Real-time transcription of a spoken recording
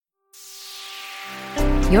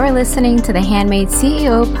You're listening to the Handmade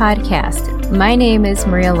CEO podcast. My name is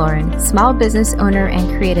Maria Lauren, small business owner and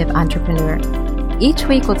creative entrepreneur. Each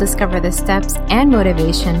week we'll discover the steps and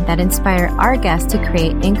motivation that inspire our guests to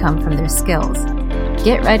create income from their skills.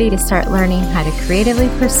 Get ready to start learning how to creatively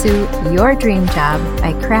pursue your dream job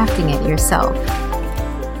by crafting it yourself.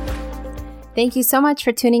 Thank you so much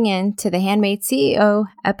for tuning in to the Handmade CEO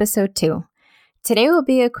episode 2. Today will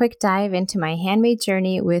be a quick dive into my handmade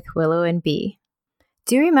journey with Willow and Bee.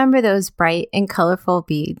 Do you remember those bright and colorful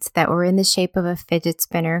beads that were in the shape of a fidget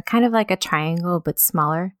spinner, kind of like a triangle but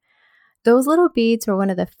smaller? Those little beads were one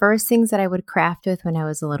of the first things that I would craft with when I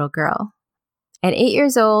was a little girl. At 8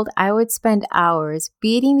 years old, I would spend hours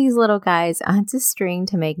beading these little guys onto string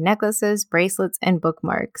to make necklaces, bracelets, and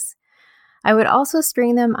bookmarks. I would also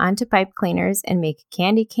string them onto pipe cleaners and make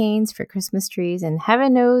candy canes for Christmas trees, and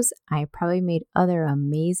heaven knows I probably made other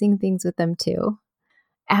amazing things with them too.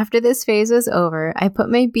 After this phase was over, I put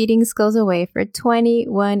my beading skills away for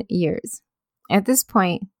 21 years. At this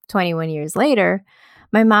point, 21 years later,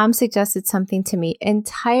 my mom suggested something to me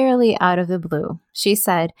entirely out of the blue. She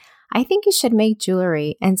said, "I think you should make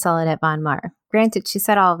jewelry and sell it at Von Maur." Granted, she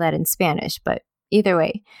said all of that in Spanish, but either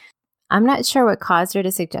way, I'm not sure what caused her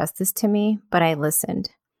to suggest this to me, but I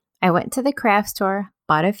listened. I went to the craft store,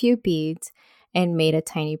 bought a few beads, and made a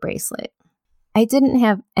tiny bracelet. I didn't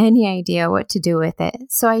have any idea what to do with it,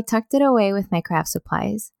 so I tucked it away with my craft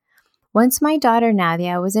supplies. Once my daughter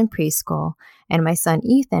Nadia was in preschool and my son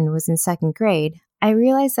Ethan was in 2nd grade, I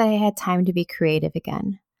realized that I had time to be creative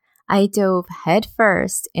again. I dove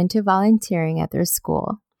headfirst into volunteering at their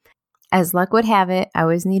school. As luck would have it, I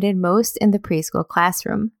was needed most in the preschool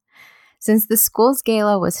classroom. Since the school's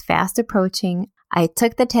gala was fast approaching, I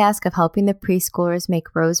took the task of helping the preschoolers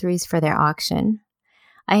make rosaries for their auction.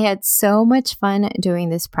 I had so much fun doing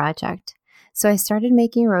this project, so I started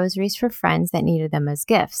making rosaries for friends that needed them as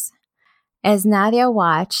gifts. As Nadia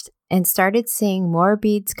watched and started seeing more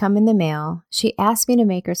beads come in the mail, she asked me to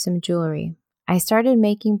make her some jewelry. I started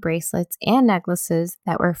making bracelets and necklaces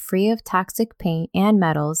that were free of toxic paint and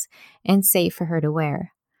metals and safe for her to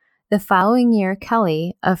wear. The following year,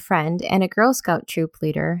 Kelly, a friend and a Girl Scout troop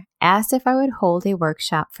leader, asked if I would hold a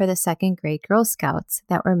workshop for the 2nd grade Girl Scouts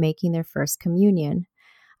that were making their first communion.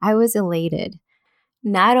 I was elated.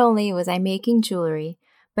 Not only was I making jewelry,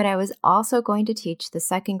 but I was also going to teach the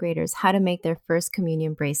 2nd graders how to make their first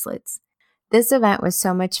communion bracelets. This event was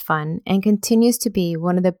so much fun and continues to be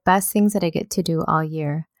one of the best things that I get to do all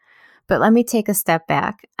year. But let me take a step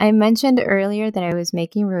back. I mentioned earlier that I was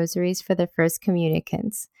making rosaries for the first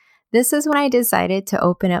communicants. This is when I decided to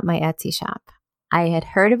open up my Etsy shop. I had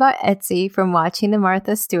heard about Etsy from watching the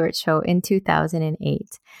Martha Stewart show in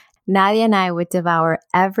 2008. Nadia and I would devour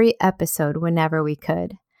every episode whenever we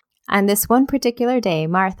could. On this one particular day,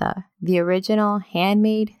 Martha, the original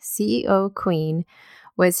handmade CEO queen,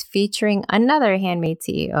 was featuring another handmade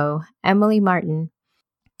CEO, Emily Martin.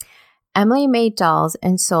 Emily made dolls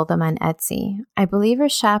and sold them on Etsy. I believe her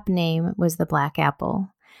shop name was the Black Apple.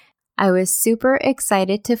 I was super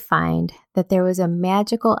excited to find that there was a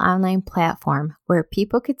magical online platform where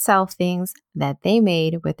people could sell things that they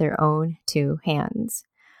made with their own 2 hands.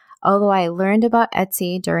 Although I learned about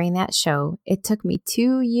Etsy during that show, it took me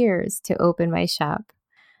 2 years to open my shop.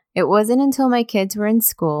 It wasn't until my kids were in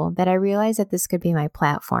school that I realized that this could be my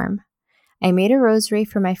platform. I made a rosary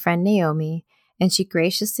for my friend Naomi, and she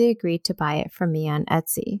graciously agreed to buy it from me on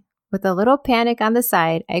Etsy. With a little panic on the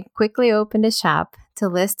side, I quickly opened a shop to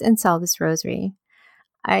list and sell this rosary.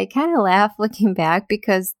 I kind of laugh looking back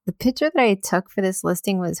because the picture that I took for this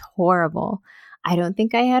listing was horrible. I don't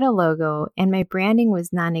think I had a logo, and my branding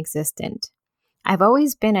was non-existent. I've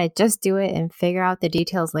always been a just do it and figure out the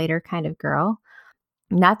details later kind of girl.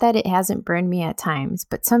 Not that it hasn't burned me at times,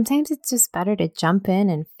 but sometimes it's just better to jump in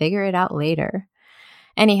and figure it out later.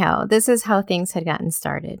 Anyhow, this is how things had gotten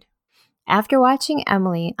started. After watching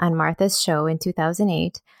Emily on Martha's show in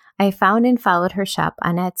 2008, I found and followed her shop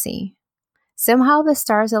on Etsy. Somehow the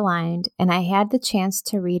stars aligned, and I had the chance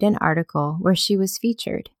to read an article where she was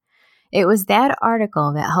featured. It was that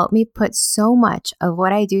article that helped me put so much of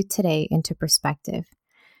what I do today into perspective.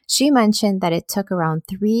 She mentioned that it took around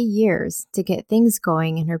 3 years to get things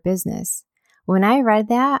going in her business. When I read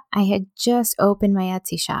that, I had just opened my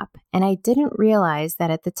Etsy shop, and I didn't realize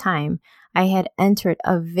that at the time I had entered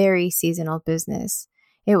a very seasonal business.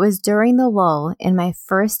 It was during the lull in my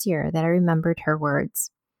first year that I remembered her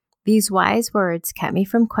words. These wise words kept me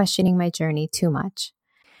from questioning my journey too much.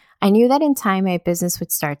 I knew that in time my business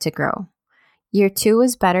would start to grow. Year 2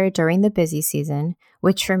 was better during the busy season,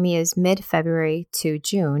 which for me is mid-February to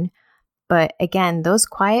June, But again, those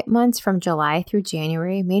quiet months from July through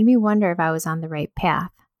January made me wonder if I was on the right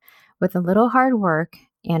path. With a little hard work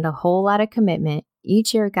and a whole lot of commitment,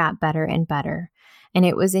 each year got better and better. And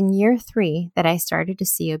it was in year 3 that I started to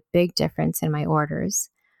see a big difference in my orders.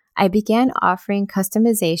 I began offering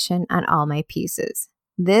customization on all my pieces.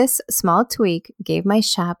 This small tweak gave my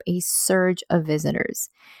shop a surge of visitors.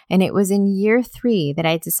 And it was in year 3 that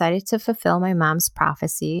I decided to fulfill my mom's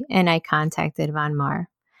prophecy and I contacted Von Maur.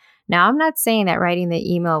 Now, I'm not saying that writing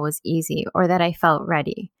the email was easy or that I felt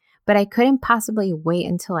ready, but I couldn't possibly wait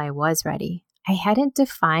until I was ready. I hadn't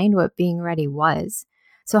defined what being ready was.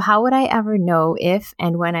 So how would I ever know if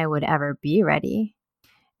and when I would ever be ready?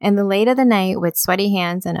 In the late of the night, with sweaty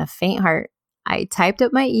hands and a faint heart, I typed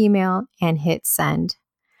up my email and hit send.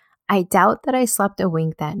 I doubt that I slept a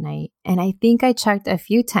wink that night, and I think I checked a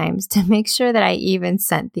few times to make sure that I even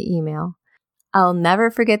sent the email. I'll never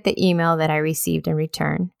forget the email that I received in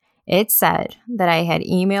return. It said that I had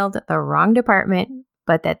emailed the wrong department,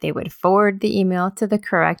 but that they would forward the email to the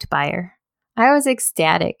correct buyer. I was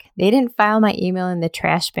ecstatic. They didn't file my email in the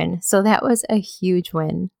trash bin, so that was a huge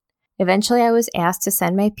win. Eventually, I was asked to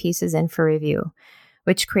send my pieces in for review,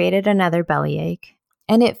 which created another bellyache.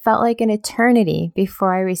 And it felt like an eternity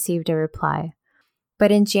before I received a reply.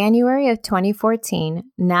 But in January of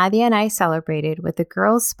 2014, Nadia and I celebrated with a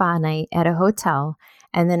girls' spa night at a hotel,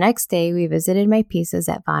 and the next day we visited my pieces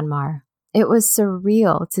at Von Maur. It was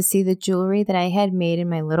surreal to see the jewelry that I had made in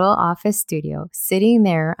my little office studio sitting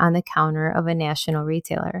there on the counter of a national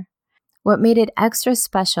retailer. What made it extra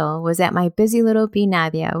special was that my busy little bee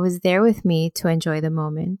Nadia was there with me to enjoy the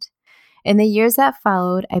moment. In the years that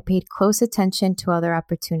followed, I paid close attention to other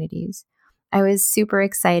opportunities. I was super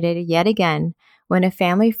excited yet again when a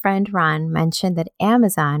family friend, Ron, mentioned that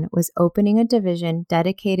Amazon was opening a division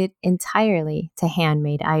dedicated entirely to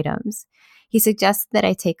handmade items. He suggested that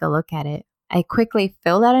I take a look at it. I quickly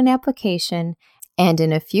filled out an application and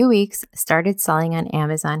in a few weeks started selling on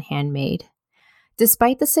Amazon Handmade.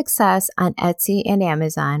 Despite the success on Etsy and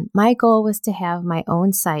Amazon, my goal was to have my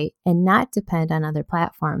own site and not depend on other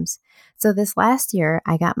platforms. So this last year,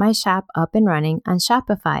 I got my shop up and running on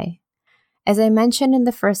Shopify. As I mentioned in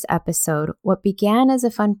the first episode, what began as a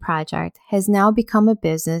fun project has now become a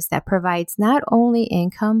business that provides not only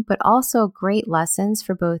income, but also great lessons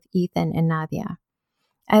for both Ethan and Nadia.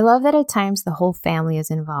 I love that at times the whole family is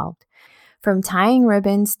involved. From tying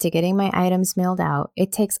ribbons to getting my items mailed out,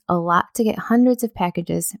 it takes a lot to get hundreds of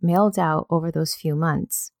packages mailed out over those few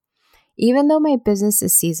months. Even though my business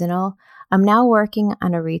is seasonal, I'm now working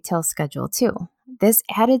on a retail schedule too. This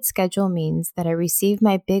added schedule means that I receive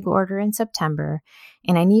my big order in September,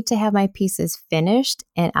 and I need to have my pieces finished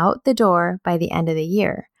and out the door by the end of the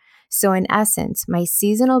year. So in essence, my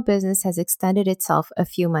seasonal business has extended itself a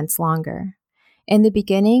few months longer. In the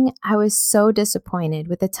beginning, I was so disappointed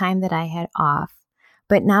with the time that I had off,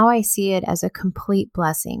 but now I see it as a complete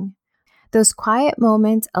blessing. Those quiet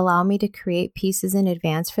moments allow me to create pieces in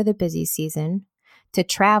advance for the busy season, to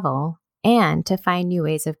travel, and to find new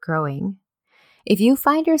ways of growing. If you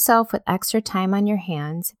find yourself with extra time on your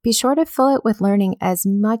hands, be sure to fill it with learning as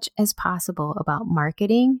much as possible about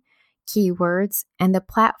marketing, keywords, and the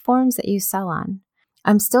platforms that you sell on.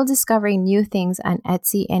 I'm still discovering new things on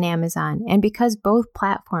Etsy and Amazon, and because both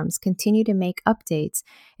platforms continue to make updates,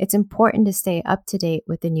 it's important to stay up to date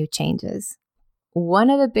with the new changes. One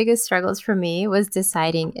of the biggest struggles for me was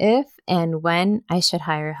deciding if and when I should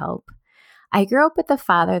hire help. I grew up with a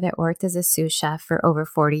father that worked as a sous chef for over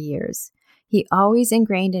 40 years. He always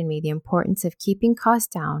ingrained in me the importance of keeping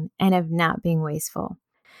costs down and of not being wasteful.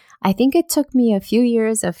 I think it took me a few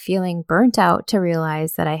years of feeling burnt out to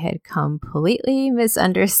realize that I had completely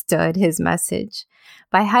misunderstood his message.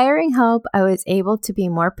 By hiring help, I was able to be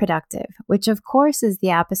more productive, which of course is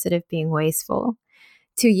the opposite of being wasteful.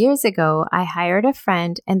 2 years ago, I hired a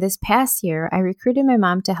friend, and this past year, I recruited my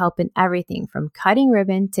mom to help in everything from cutting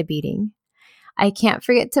ribbon to beading. I can't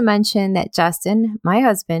forget to mention that Justin, my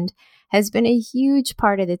husband, has been a huge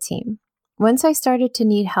part of the team. Once I started to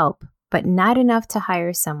need help, but not enough to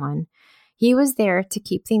hire someone, he was there to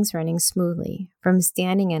keep things running smoothly. From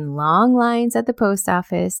standing in long lines at the post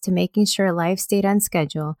office to making sure life stayed on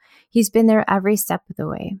schedule, he's been there every step of the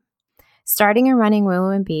way. Starting and running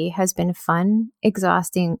Willow & Bee has been fun,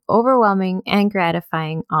 exhausting, overwhelming, and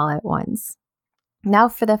gratifying all at once. Now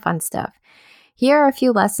for the fun stuff. Here are a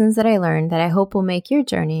few lessons that I learned that I hope will make your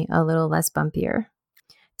journey a little less bumpier.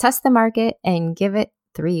 Test the market and give it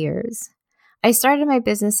 3 years. I started my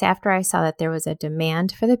business after I saw that there was a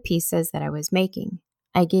demand for the pieces that I was making.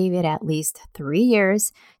 I gave it at least 3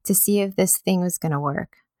 years to see if this thing was going to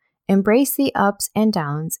work. Embrace the ups and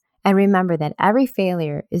downs And remember that every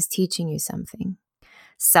failure is teaching you something.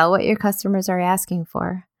 Sell what your customers are asking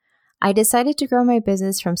for. I decided to grow my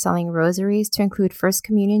business from selling rosaries to include First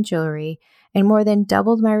Communion jewelry and more than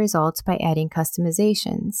doubled my results by adding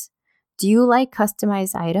customizations. Do you like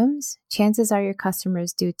customized items? Chances are your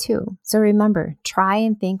customers do too. So remember, try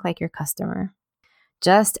and think like your customer.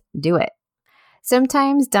 Just do it.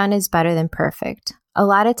 Sometimes done is better than perfect. A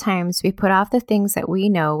lot of times we put off the things that we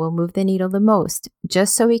know will move the needle the most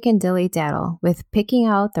just so we can dilly-daddle with picking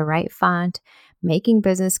out the right font, making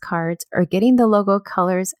business cards, or getting the logo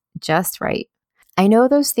colors just right. I know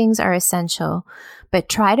those things are essential, but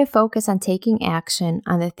try to focus on taking action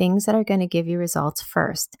on the things that are going to give you results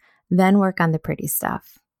first, then work on the pretty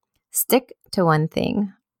stuff. Stick to one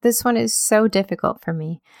thing. This one is so difficult for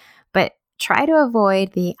me, but try to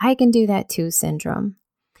avoid the I can do that too syndrome.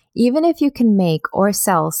 Even if you can make or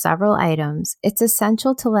sell several items, it's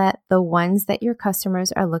essential to let the ones that your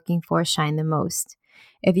customers are looking for shine the most.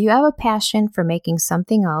 If you have a passion for making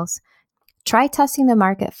something else, try testing the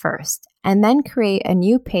market first, and then create a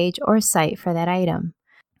new page or site for that item.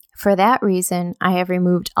 For that reason, I have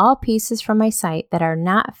removed all pieces from my site that are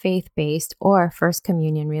not faith-based or First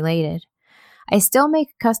Communion related. I still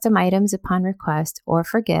make custom items upon request or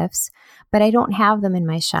for gifts, but I don't have them in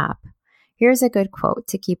my shop. Here's a good quote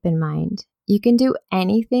to keep in mind. You can do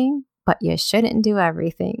anything, but you shouldn't do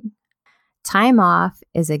everything. Time off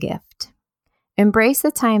is a gift. Embrace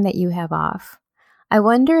the time that you have off. I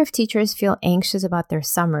wonder if teachers feel anxious about their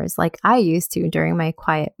summers like I used to during my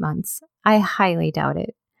quiet months. I highly doubt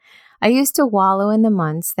it. I used to wallow in the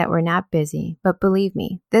months that were not busy, but believe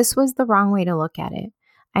me, this was the wrong way to look at it.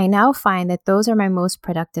 I now find that those are my most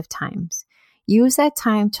productive times. Use that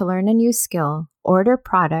time to learn a new skill, order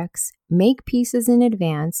products, make pieces in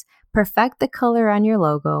advance, perfect the color on your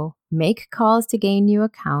logo, make calls to gain new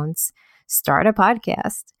accounts, start a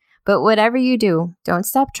podcast. But whatever you do, don't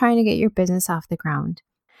stop trying to get your business off the ground.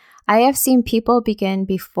 I have seen people begin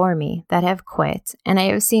before me that have quit, and I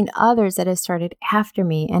have seen others that have started after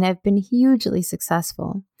me and have been hugely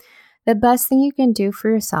successful. The best thing you can do for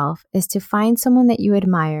yourself is to find someone that you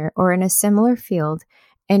admire or in a similar field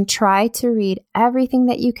and try to read everything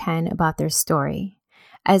that you can about their story.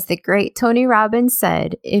 As the great Tony Robbins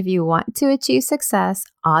said, if you want to achieve success,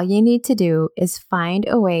 all you need to do is find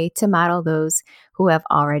a way to model those who have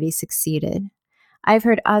already succeeded. I've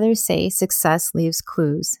heard others say success leaves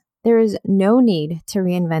clues. There is no need to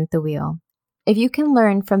reinvent the wheel. If you can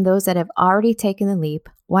learn from those that have already taken the leap,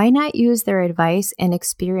 why not use their advice and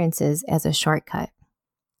experiences as a shortcut?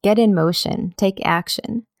 Get in motion, take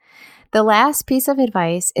action. The last piece of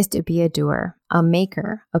advice is to be a doer, a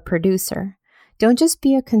maker, a producer. Don't just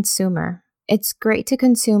be a consumer. It's great to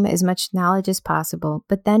consume as much knowledge as possible,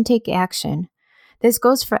 but then take action. This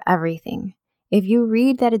goes for everything. If you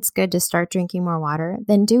read that it's good to start drinking more water,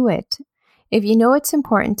 then do it. If you know it's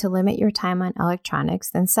important to limit your time on electronics,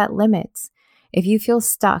 then set limits. If you feel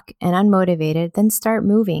stuck and unmotivated, then start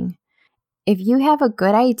moving. If you have a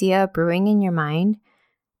good idea brewing in your mind,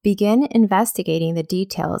 begin investigating the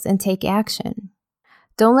details and take action.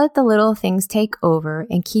 Don't let the little things take over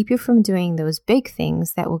and keep you from doing those big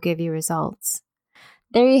things that will give you results.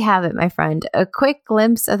 There you have it, my friend, a quick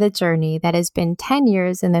glimpse of the journey that has been 10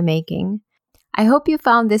 years in the making. I hope you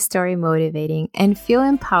found this story motivating and feel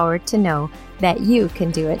empowered to know that you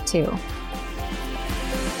can do it too.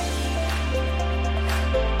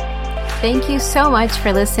 Thank you so much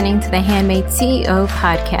for listening to the Handmade CEO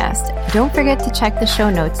podcast. Don't forget to check the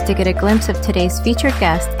show notes to get a glimpse of today's featured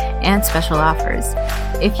guest and special offers.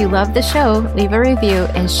 If you love the show, leave a review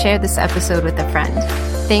and share this episode with a friend.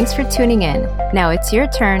 Thanks for tuning in. Now it's your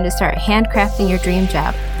turn to start handcrafting your dream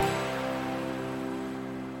job.